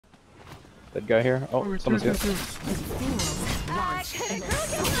Dead guy here. Oh, someone's here.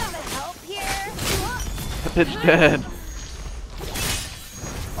 That bitch dead.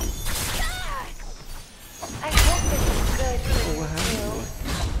 I hope this is good for you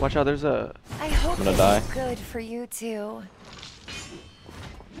too. Watch out, there's a... I hope I'm gonna this die. is good for you too.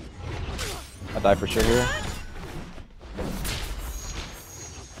 I die for sure here.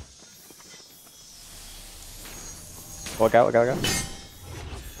 Look out, look out, look out.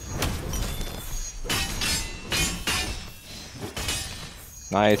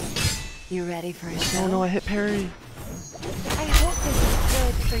 Nice. You ready for a show? Oh no, I hit parry. I hope this is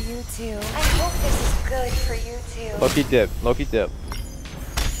good for you too. I hope this is good for you too. Loki dip, Loki dip.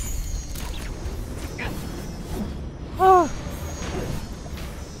 Ah.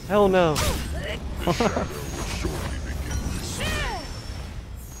 Hell no.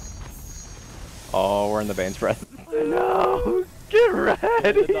 Oh, we're in the Bane's breath. No! Get ready! Get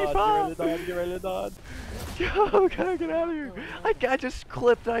ready to dodge, get ready to dodge. Yo, gotta get out of here. I just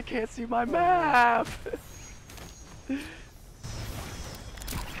clipped and I can't see my map.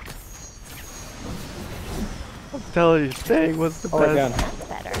 I'm telling you, staying was the Oh, best. again.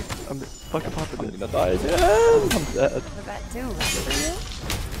 Better. I'm fucking popping I'm it. gonna die again. I'm dead. What that do for you?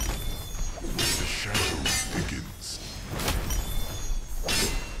 The shadow begins.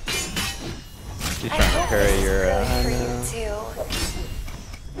 She's I trying to hope carry this is your. good for you too.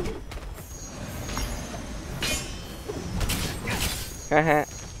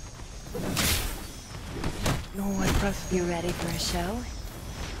 No, I pressed. You ready for a show?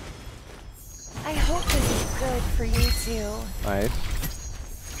 I hope this is good for you too. Nice.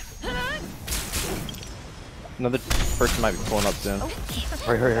 Another person might be pulling up soon.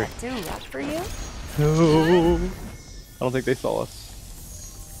 Hurry, hurry, hurry. What that do for you? No. I don't think they saw us.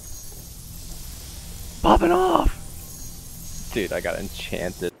 Popping off! Dude, I got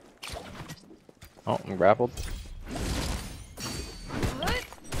enchanted. Oh, I'm grappled.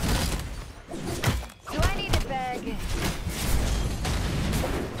 Do I need to beg?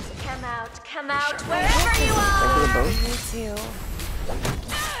 Come out, wherever you are! You too.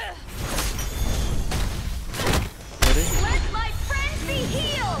 Ready? Let my friends be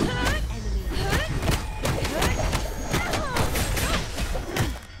healed!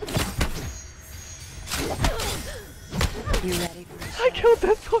 You ready for I killed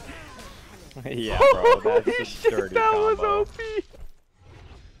that one! Yeah, bro, Holy that's a shit, dirty that was combo. OP!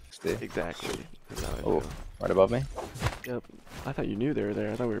 Stay. Exactly. That's how I Oh, do. right above me. Yep. I thought you knew they were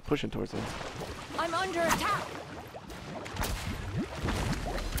there. I thought we were pushing towards them. I'm under attack!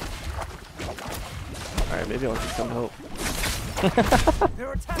 Alright, maybe I'll get some help.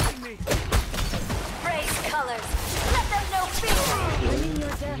 They're attacking me. Raise colors! Let them know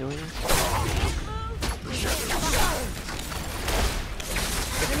fear! Healing?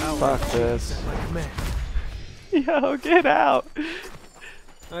 Fuck this. Like men. Yo, get out!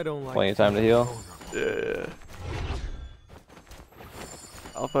 I don't like. Plenty of time to heal. Yeah.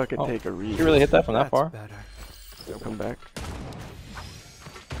 I'll fucking Oh, take a read. You really hit that from that That's far? better. I'll come back.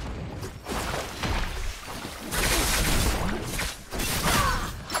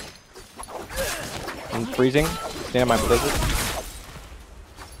 I'm freezing. Stand in my position.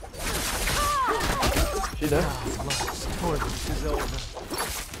 She dead? Torment is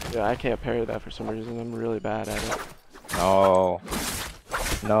over. Yeah, I can't parry that for some reason. I'm really bad at it. No.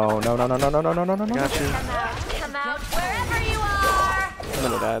 No, no, no, no, no, no, no, no, no, no, no. Got you. Come out, wherever you are! I'm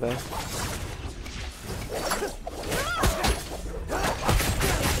gonna die there.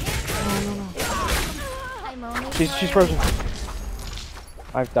 I'm only She's frozen.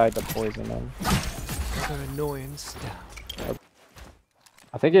 I've died to poison, man. Another annoying stab.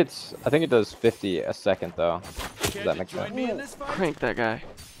 I think it does 50 a second though. Does that make sense? Join me in this fight. Crank that guy.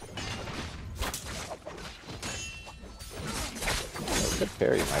 Good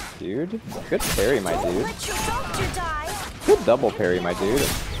parry, my dude. Good parry, my dude. let your doctor die! Good double parry, my dude.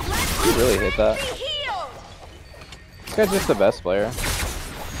 You really hit that. Be healed! This guy's just the best player.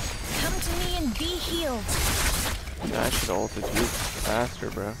 Come to me and be healed. Yeah, I should have ulted you faster,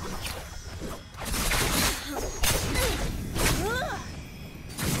 bro.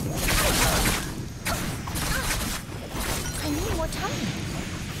 I need more time.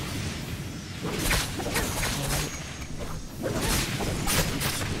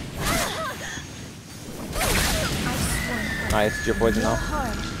 Nice, your poison now. Hard.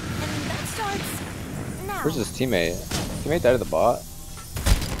 And that starts now. Where's his teammate? Teammate died to the bot?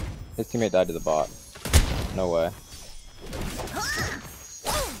 His teammate died to the bot. No way.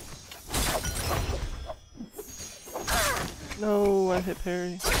 No, I hit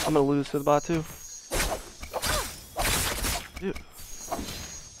parry. I'm gonna lose to the bot too. Dude.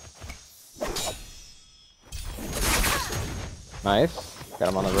 Nice. Got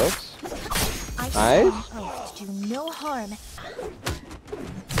him on the ropes. I Nice. swear on oath to do no harm.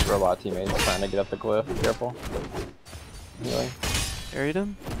 Robot teammates trying to get up the cliff. Careful. Healing. Buried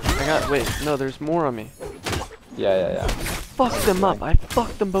him? I got, wait, no, there's more on me. Yeah. Fucked them up. I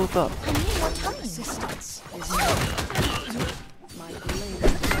fucked them both up. I need more time. Resistance is needed. My blade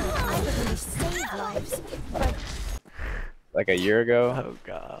I believe save lives, but Like a year ago. Oh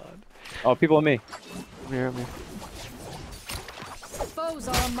god. Oh, people and me. Come here, me. foes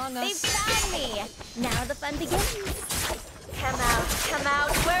are among us. They found me. Now the fun begins. Come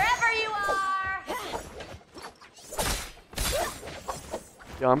out, wherever you are.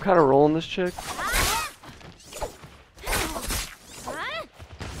 Yo, I'm kind of rolling this chick.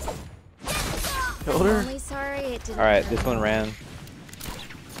 Killed her? Only sorry it didn't. Alright, this one ran.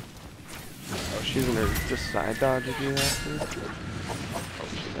 Oh, she's gonna just side dodge if you have to. Oh,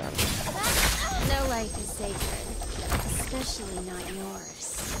 she got it. No life is sacred, especially not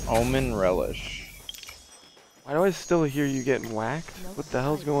yours. Omen Relish. Why do I still hear you getting whacked? What the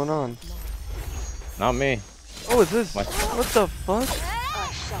hell's going on? Not me. Oh, is this? What? What the fuck?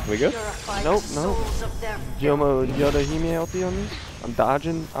 We good? Nope, nope. Yomo Yoda Hime LT on me? I'm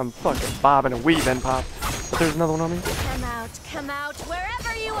dodging. I'm fucking bobbing and weaving, Pop. But there's another one on me. Come out,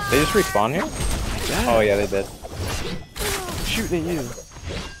 wherever you are. They just respawn here? Yeah. Oh yeah, they did. I'm shooting at you.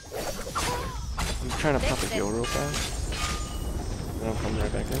 I'm trying to pop a heal real fast. Then I'll come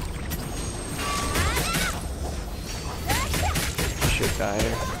right back in. Should die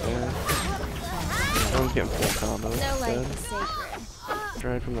here. Someone's getting full combo. No life Dead. is sacred.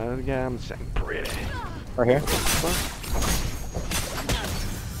 Right from the other guy, I'm saying pretty. Right here.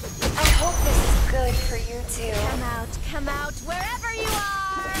 I hope this is good for you too. Come out, wherever you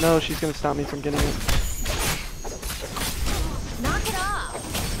are. No, she's gonna stop me from getting it. Knock it off.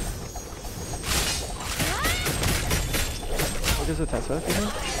 What is a Tessa if you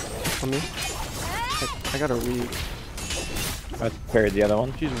know? On me? I got a read. I parried the other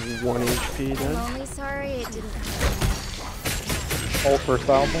one. She's 1 HP I'm dead. only sorry it didn't happen. Ult for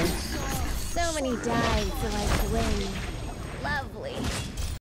style thing. So many died for like the win. Lovely.